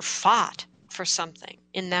never fought for something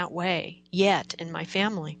in that way yet in my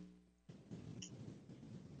family.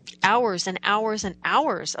 Hours and hours and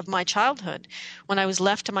hours of my childhood, when I was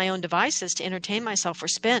left to my own devices to entertain myself, were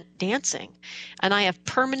spent dancing. And I have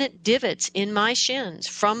permanent divots in my shins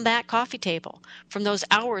from that coffee table, from those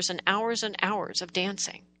hours and hours and hours of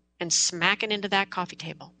dancing and smacking into that coffee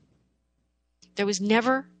table. There was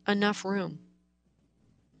never enough room.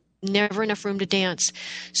 Never enough room to dance.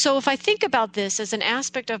 So if I think about this as an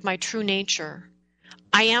aspect of my true nature,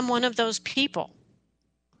 I am one of those people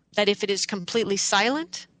that if it is completely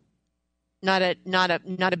silent, not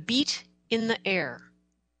a beat in the air,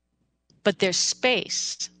 but there's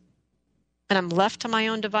space, and I'm left to my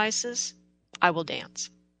own devices, I will dance.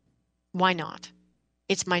 Why not?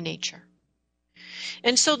 It's my nature.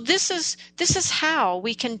 And so this is how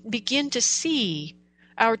we can begin to see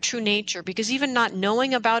our true nature, because even not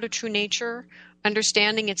knowing about a true nature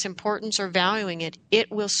understanding its importance or valuing it,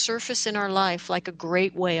 it will surface in our life like a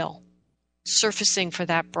great whale, surfacing for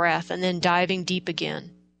that breath and then diving deep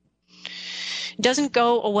again. It doesn't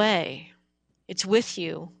go away. It's with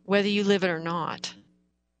you, whether you live it or not.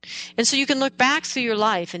 And so you can look back through your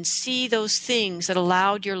life and see those things that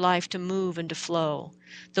allowed your life to move and to flow.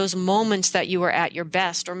 Those moments that you were at your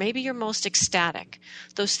best, or maybe your most ecstatic.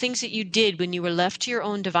 Those things that you did when you were left to your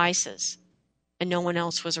own devices and no one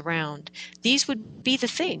else was around. These would be the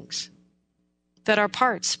things that are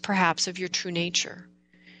parts, perhaps, of your true nature.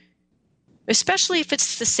 Especially if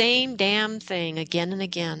it's the same damn thing again and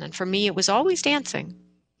again. And for me, it was always dancing.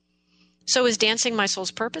 So is dancing my soul's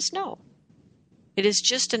purpose? No. It is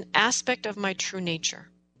just an aspect of my true nature.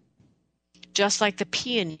 Just like the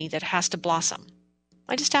peony that has to blossom.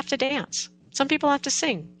 I just have to dance. Some people have to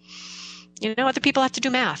sing. Other people have to do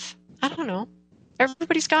math. I don't know.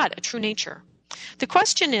 Everybody's got a true nature. The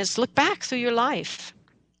question is, look back through your life.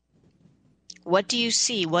 What do you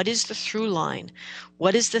see? What is the through line?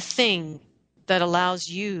 What is the thing that allows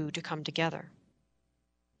you to come together?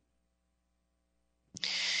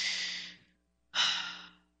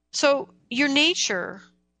 So nature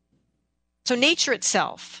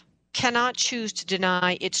itself cannot choose to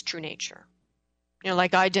deny its true nature.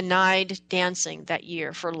 Like I denied dancing that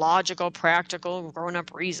year for logical, practical,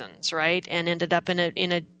 grown-up reasons, right? And ended up in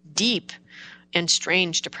a deep and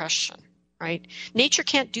strange depression, right? Nature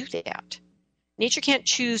can't do that. Nature can't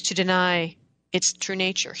choose to deny its true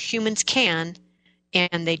nature. Humans can,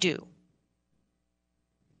 and they do.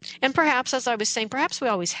 And perhaps, as I was saying, perhaps we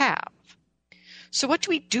always have. So what do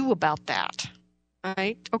we do about that?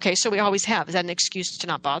 Right? Okay, so we always have. Is that an excuse to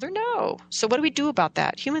not bother? No. So what do we do about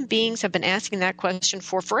that? Human beings have been asking that question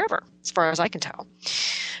for forever, as far as I can tell.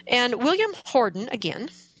 And William Horden, again,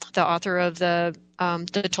 the author of the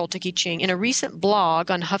Toltec I Ching, in a recent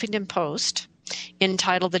blog on Huffington Post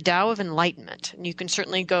entitled The Tao of Enlightenment. And you can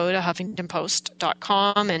certainly go to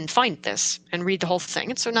huffingtonpost.com and find this and read the whole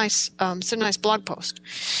thing. It's a nice blog post.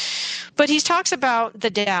 But he talks about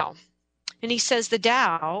the Tao. And he says the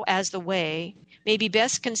Tao, as the way, may be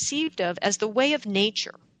best conceived of as the way of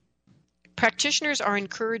nature. Practitioners are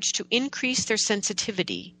encouraged to increase their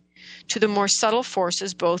sensitivity to the more subtle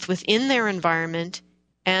forces both within their environment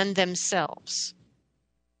and themselves.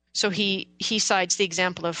 So he cites the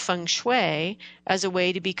example of feng shui as a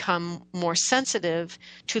way to become more sensitive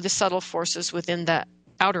to the subtle forces within the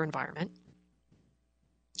outer environment.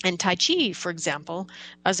 And Tai Chi, for example,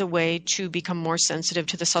 as a way to become more sensitive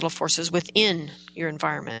to the subtle forces within your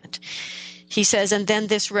environment. He says, and then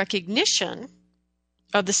this recognition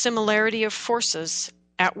of the similarity of forces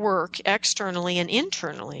at work externally and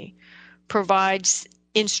internally proves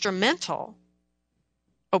instrumental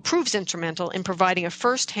in providing a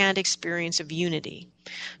first-hand experience of unity.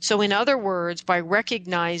 So in other words, by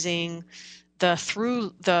recognizing the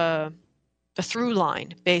through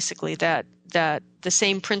line, basically, that the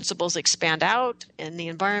same principles expand out in the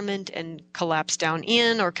environment and collapse down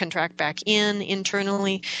in or contract back in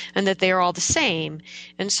internally, and that they are all the same.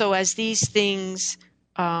 And so as these things,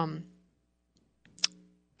 as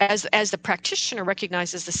the practitioner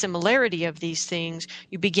recognizes the similarity of these things,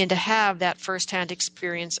 you begin to have that firsthand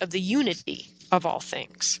experience of the unity of all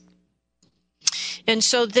things. And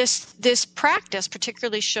so this practice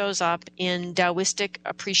particularly shows up in Taoistic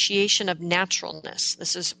appreciation of naturalness.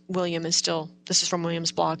 This is from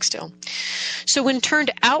William's blog still. So when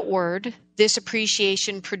turned outward, this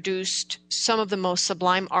appreciation produced some of the most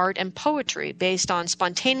sublime art and poetry based on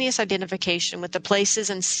spontaneous identification with the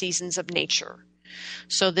places and seasons of nature.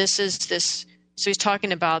 So he's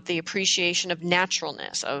talking about the appreciation of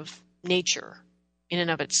naturalness, of nature in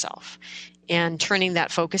and of itself, and turning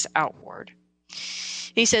that focus outward.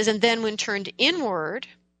 He says, and then when turned inward,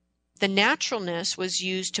 the naturalness was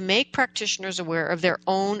used to make practitioners aware of their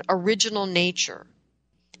own original nature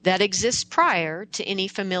that exists prior to any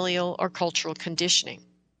familial or cultural conditioning.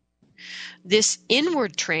 This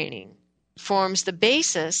inward training forms the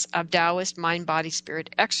basis of Taoist mind-body-spirit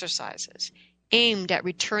exercises aimed at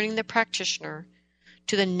returning the practitioner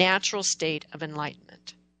to the natural state of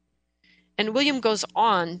enlightenment. And William goes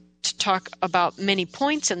on to talk about many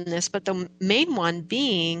points in this, but the main one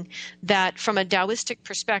being that from a Taoistic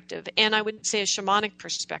perspective, and I would say a shamanic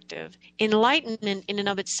perspective, enlightenment in and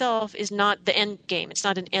of itself is not the end game. It's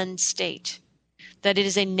not an end state. That it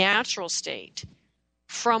is a natural state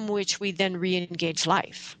from which we then re-engage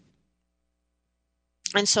life.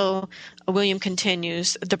 And so William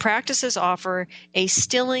continues, the practices offer a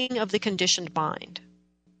stilling of the conditioned mind,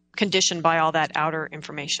 conditioned by all that outer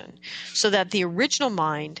information, so that the original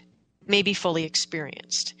mind may be fully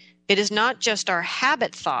experienced. It is not just our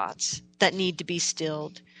habit thoughts that need to be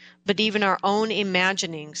stilled, but even our own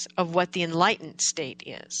imaginings of what the enlightened state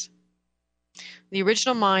is. The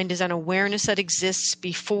original mind is an awareness that exists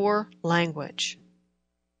before language.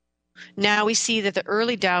 Now we see that the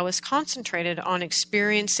early Taoists concentrated on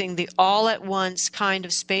experiencing the all-at-once kind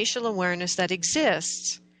of spatial awareness that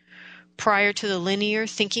exists prior to the linear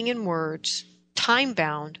thinking in words,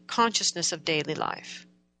 time-bound consciousness of daily life.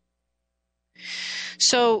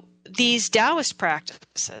 So these Taoist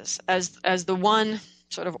practices, as the one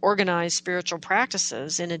sort of organized spiritual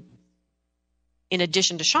practices in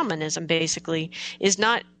addition to shamanism, basically, is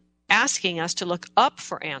not asking us to look up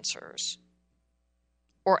for answers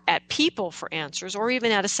or at people for answers or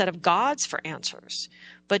even at a set of gods for answers,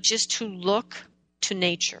 but just to look to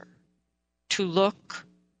nature, to look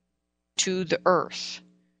to the earth,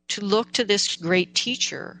 to look to this great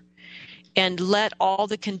teacher and let all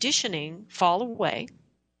the conditioning fall away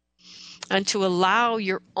and to allow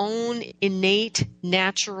your own innate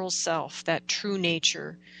natural self, that true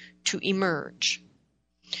nature, to emerge.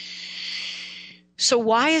 So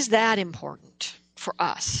why is that important for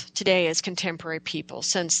us today as contemporary people,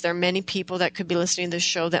 since there are many people that could be listening to this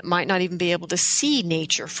show that might not even be able to see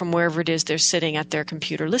nature from wherever it is they're sitting at their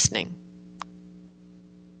computer listening?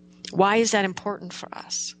 Why is that important for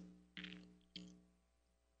us?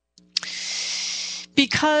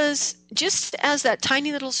 Because just as that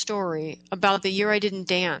tiny little story about the year I didn't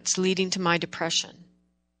dance leading to my depression,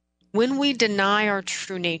 when we deny our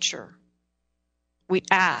true nature, we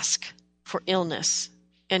ask for illness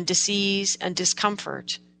and disease and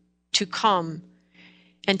discomfort to come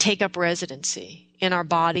and take up residency in our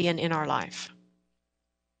body and in our life.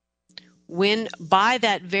 When by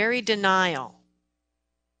that very denial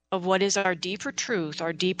of what is our deeper truth,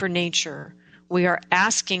 our deeper nature, we are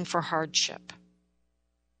asking for hardship.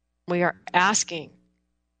 We are asking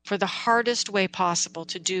for the hardest way possible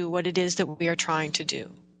to do what it is that we are trying to do.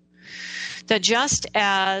 That just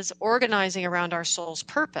as organizing around our soul's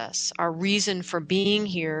purpose, our reason for being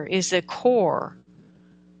here, is the core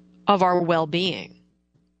of our well-being,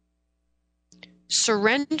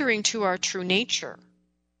 surrendering to our true nature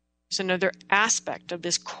is another aspect of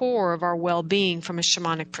this core of our well-being from a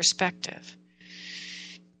shamanic perspective.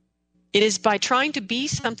 It is by trying to be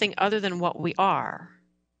something other than what we are.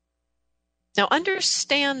 Now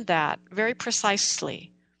understand that very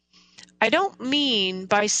precisely. I don't mean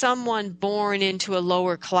by someone born into a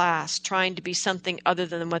lower class trying to be something other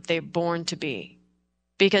than what they're born to be,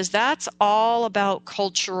 because that's all about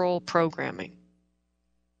cultural programming.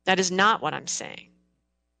 That is not what I'm saying.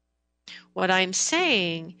 What I'm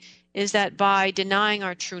saying is that by denying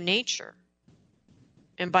our true nature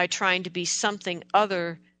and by trying to be something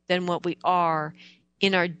other than what we are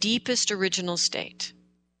in our deepest original state,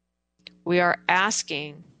 we are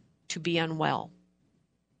asking to be unwell.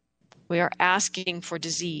 We are asking for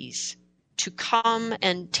disease to come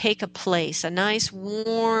and take a place, a nice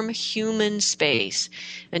warm human space,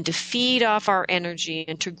 and to feed off our energy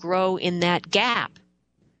and to grow in that gap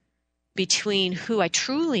between who I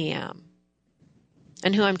truly am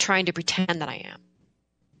and who I'm trying to pretend that I am,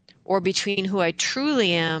 or between who I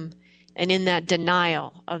truly am and in that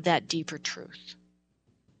denial of that deeper truth.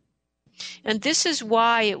 And this is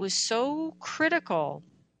why it was so critical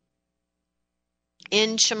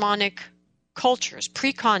in shamanic cultures,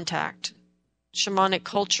 pre-contact shamanic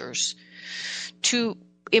cultures, to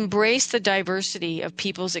embrace the diversity of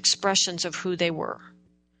people's expressions of who they were.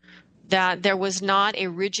 That there was not a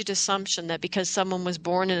rigid assumption that because someone was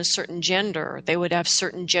born in a certain gender, they would have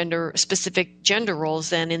certain specific gender roles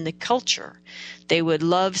then in the culture. They would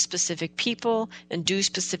love specific people and do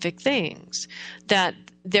specific things. That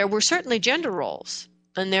there were certainly gender roles,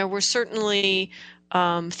 and there were certainly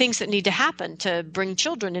things that need to happen to bring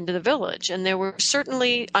children into the village. And there were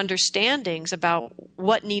certainly understandings about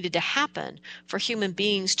what needed to happen for human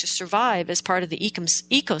beings to survive as part of the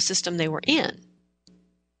ecosystem they were in.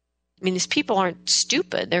 I mean, these people aren't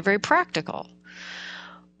stupid. They're very practical.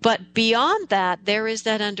 But beyond that, there is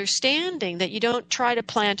that understanding that you don't try to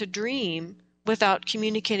plant a dream without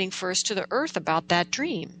communicating first to the earth about that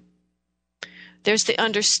dream. There's the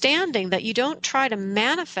understanding that you don't try to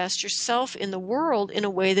manifest yourself in the world in a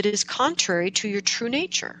way that is contrary to your true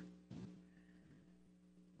nature.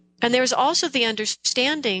 And there's also the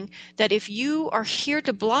understanding that if you are here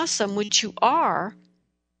to blossom, which you are,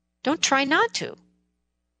 don't try not to.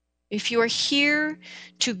 If you are here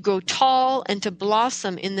to grow tall and to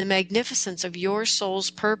blossom in the magnificence of your soul's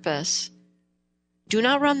purpose, do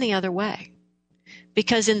not run the other way.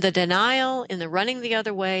 Because in the denial, in the running the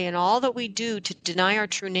other way, and all that we do to deny our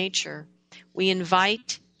true nature, we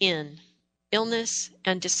invite in illness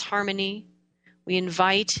and disharmony.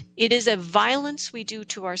 It is a violence we do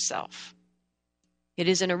to ourselves. It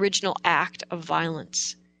is an original act of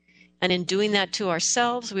violence. And in doing that to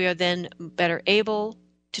ourselves, we are then better able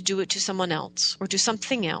to do it to someone else or to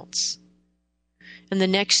something else. And the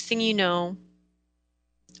next thing you know,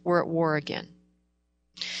 we're at war again.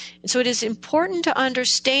 And so it is important to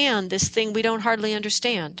understand this thing we don't hardly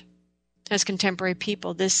understand as contemporary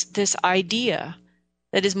people, this idea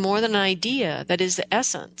that is more than an idea, that is the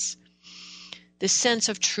essence, this sense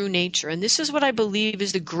of true nature. And this is what I believe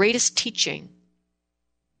is the greatest teaching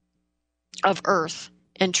of Earth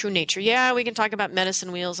and true nature. Yeah, we can talk about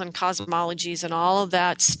medicine wheels and cosmologies and all of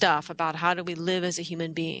that stuff about how do we live as a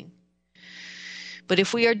human being. But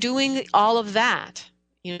if we are doing all of that,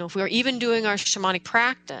 if we are even doing our shamanic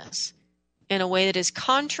practice in a way that is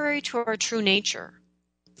contrary to our true nature,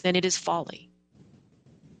 then it is folly.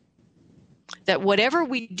 That whatever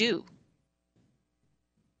we do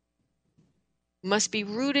must be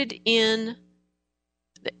rooted in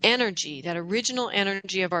the energy, that original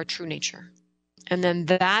energy of our true nature. And then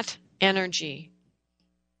that energy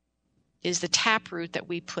is the taproot that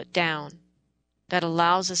we put down that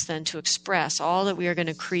allows us then to express all that we are going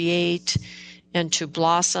to create and to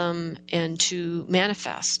blossom and to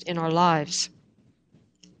manifest in our lives.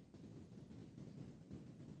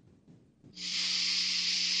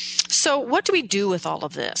 So what do we do with all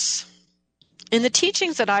of this? In the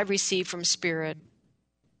teachings that I've received from Spirit,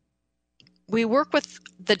 we work with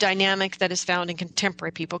the dynamic that is found in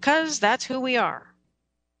contemporary people because that's who we are.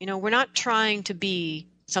 We're not trying to be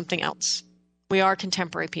something else. We are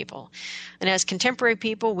contemporary people. And as contemporary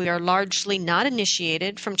people, we are largely not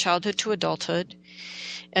initiated from childhood to adulthood.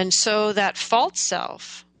 And so that false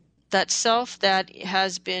self, that self that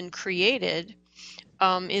has been created,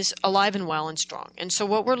 is alive and well and strong. And so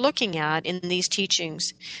what we're looking at in these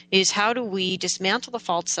teachings is how do we dismantle the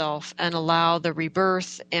false self and allow the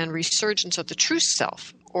rebirth and resurgence of the true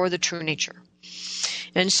self or the true nature.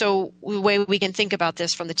 And so the way we can think about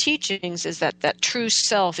this from the teachings is that true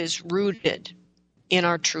self is rooted in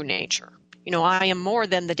our true nature. I am more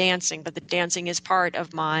than the dancing, but the dancing is part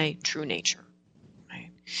of my true nature. Right?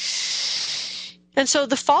 And so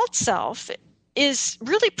the false self is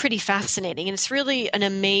really pretty fascinating, and it's really an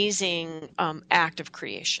amazing act of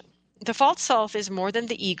creation. The false self is more than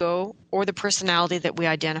the ego or the personality that we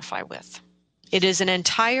identify with. It is an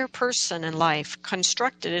entire person and life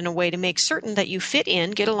constructed in a way to make certain that you fit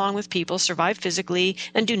in, get along with people, survive physically,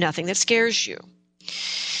 and do nothing that scares you.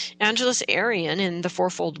 Angeles Arrien in The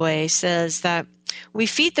Fourfold Way says that we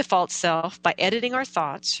feed the false self by editing our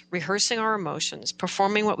thoughts, rehearsing our emotions,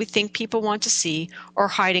 performing what we think people want to see, or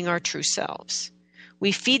hiding our true selves.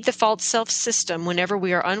 We feed the false self system whenever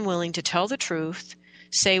we are unwilling to tell the truth,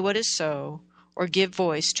 say what is so, or give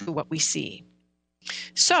voice to what we see.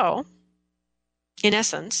 So, in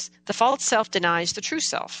essence, the false self denies the true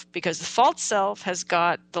self because the false self has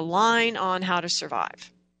got the line on how to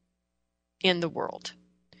survive in the world.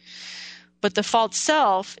 But the false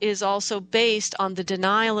self is also based on the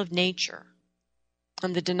denial of nature,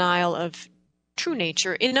 on the denial of true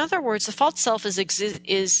nature. In other words, the false self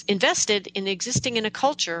is invested in existing in a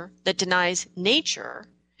culture that denies nature.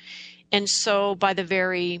 And so by the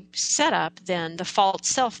very setup, then the false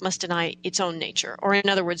self must deny its own nature. Or in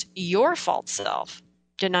other words, your false self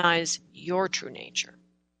denies your true nature.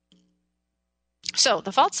 So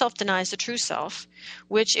the false self denies the true self,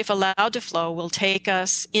 which, if allowed to flow, will take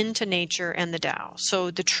us into nature and the Tao.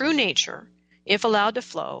 So the true nature, if allowed to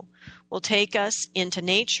flow, will take us into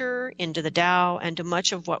nature, into the Tao, and to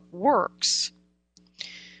much of what works,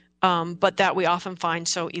 but that we often find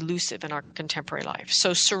so elusive in our contemporary life.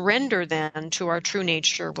 So surrender then to our true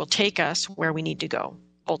nature will take us where we need to go,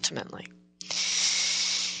 ultimately.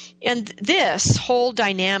 And this whole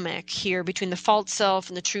dynamic here between the false self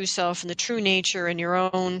and the true nature and your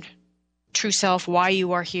own true self, why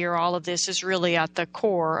you are here, all of this is really at the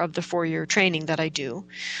core of the 4-year training that I do.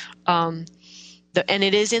 And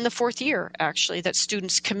it is in the 4th year, actually, that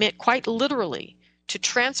students commit quite literally to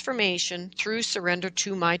transformation through surrender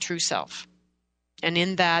to my true self. And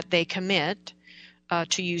in that, they commit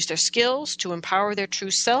to use their skills, to empower their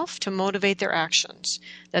true self, to motivate their actions,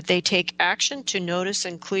 that they take action to notice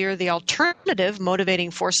and clear the alternative motivating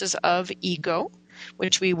forces of ego,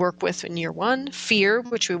 which we work with in year 1, fear,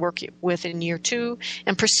 which we work with in year 2,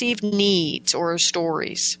 and perceived needs or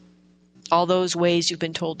stories, all those ways you've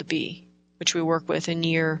been told to be, which we work with in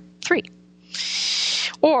year 3,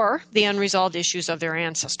 or the unresolved issues of their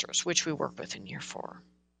ancestors, which we work with in year 4.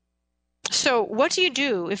 So what do you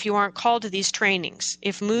do if you aren't called to these trainings?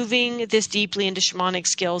 If moving this deeply into shamanic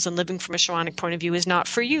skills and living from a shamanic point of view is not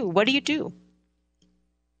for you, what do you do?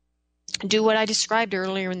 Do what I described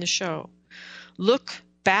earlier in the show. Look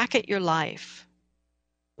back at your life.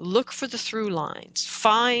 Look for the through lines.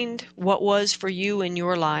 Find what was for you in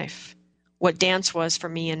your life, what dance was for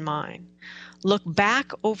me in mine. Look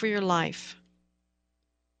back over your life.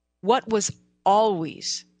 What was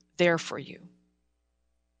always there for you?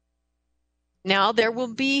 Now, there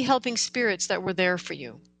will be helping spirits that were there for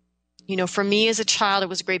you. You know, for me as a child, it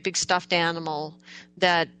was a great big stuffed animal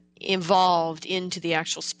that evolved into the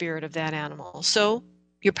actual spirit of that animal. So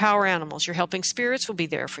your power animals, your helping spirits will be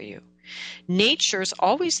there for you. Nature's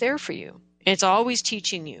always there for you. It's always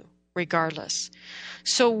teaching you, regardless.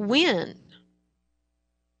 So when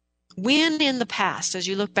in the past, as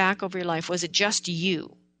you look back over your life, was it just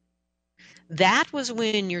you? That was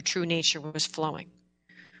when your true nature was flowing.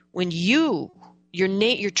 When your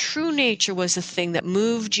true nature was the thing that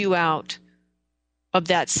moved you out of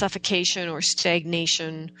that suffocation or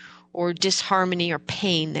stagnation or disharmony or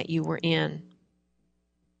pain that you were in.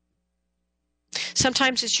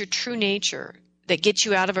 Sometimes it's your true nature that gets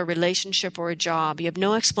you out of a relationship or a job. You have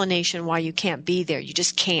no explanation why you can't be there. You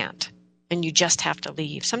just can't, and you just have to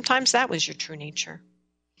leave. Sometimes that was your true nature.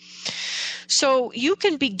 So you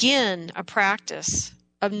can begin a practice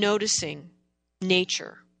of noticing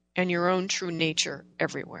nature and your own true nature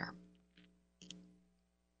everywhere.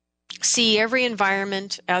 See every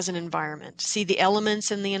environment as an environment. See the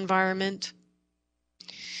elements in the environment.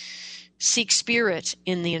 Seek spirit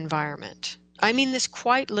in the environment. I mean this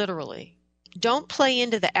quite literally. Don't play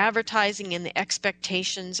into the advertising and the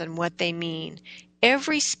expectations and what they mean.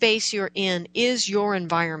 Every space you're in is your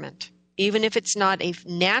environment. Even if it's not a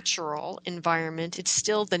natural environment, it's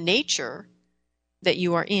still the nature that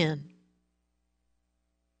you are in.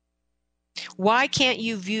 Why can't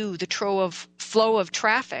you view the flow of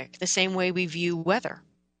traffic the same way we view weather?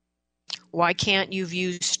 Why can't you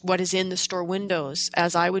view what is in the store windows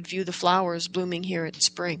as I would view the flowers blooming here in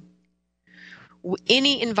spring?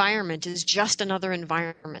 Any environment is just another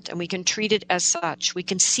environment, and we can treat it as such. We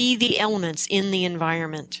can see the elements in the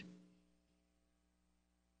environment.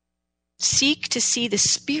 Seek to see the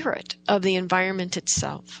spirit of the environment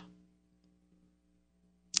itself.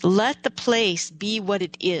 Let the place be what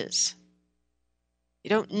it is. You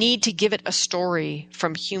don't need to give it a story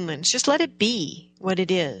from humans. Just let it be what it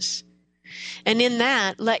is. And in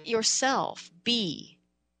that, let yourself be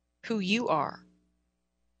who you are.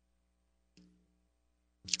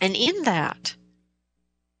 And in that,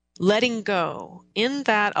 letting go, in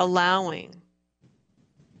that allowing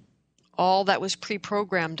all that was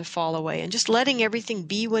pre-programmed to fall away and just letting everything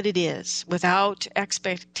be what it is without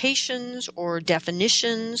expectations or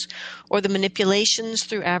definitions or the manipulations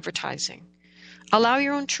through advertising. Allow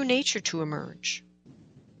your own true nature to emerge.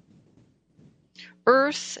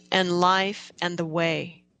 Earth and life and the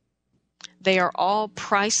way, they are all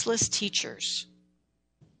priceless teachers,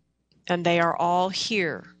 and they are all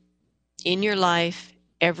here in your life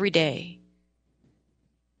every day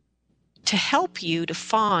to help you to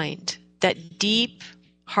find that deep,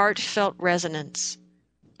 heartfelt resonance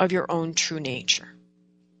of your own true nature.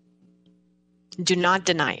 Do not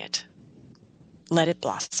deny it. Let it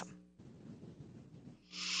blossom.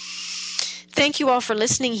 Thank you all for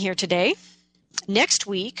listening here today. Next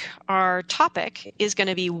week, our topic is going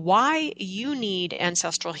to be why you need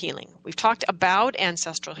ancestral healing. We've talked about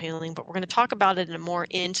ancestral healing, but we're going to talk about it in a more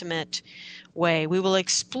intimate way. We will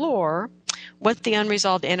explore what the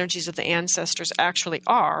unresolved energies of the ancestors actually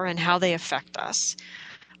are and how they affect us.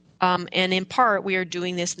 And in part, we are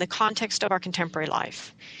doing this in the context of our contemporary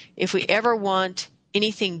life. If we ever want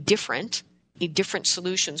anything different, different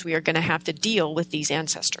solutions, we are going to have to deal with these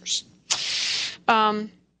ancestors.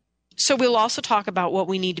 So we'll also talk about what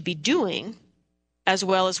we need to be doing as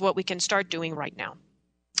well as what we can start doing right now.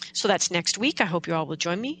 So that's next week. I hope you all will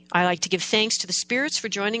join me. I like to give thanks to the spirits for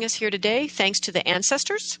joining us here today. Thanks to the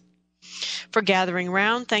ancestors for gathering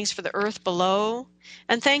around. Thanks for the earth below.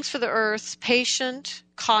 And thanks for the earth's patient,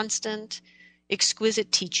 constant,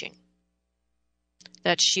 exquisite teaching.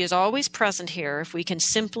 That she is always present here if we can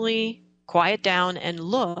simply quiet down and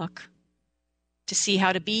look to see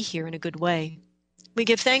how to be here in a good way. We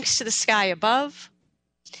give thanks to the sky above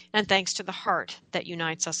and thanks to the heart that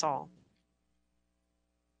unites us all.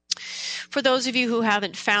 For those of you who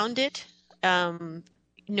haven't found it,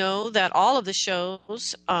 know that all of the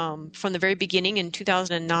shows from the very beginning in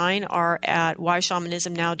 2009 are at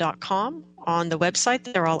whyshamanismnow.com on the website.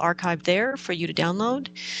 They're all archived there for you to download.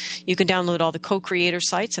 You can download all the co-creator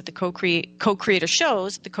sites at the co-creator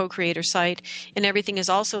shows at the co-creator site, and everything is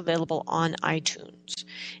also available on iTunes.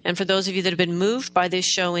 And for those of you that have been moved by this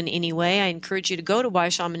show in any way, I encourage you to go to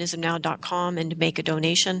whyshamanismnow.com and to make a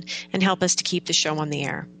donation and help us to keep the show on the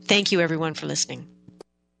air. Thank you, everyone, for listening.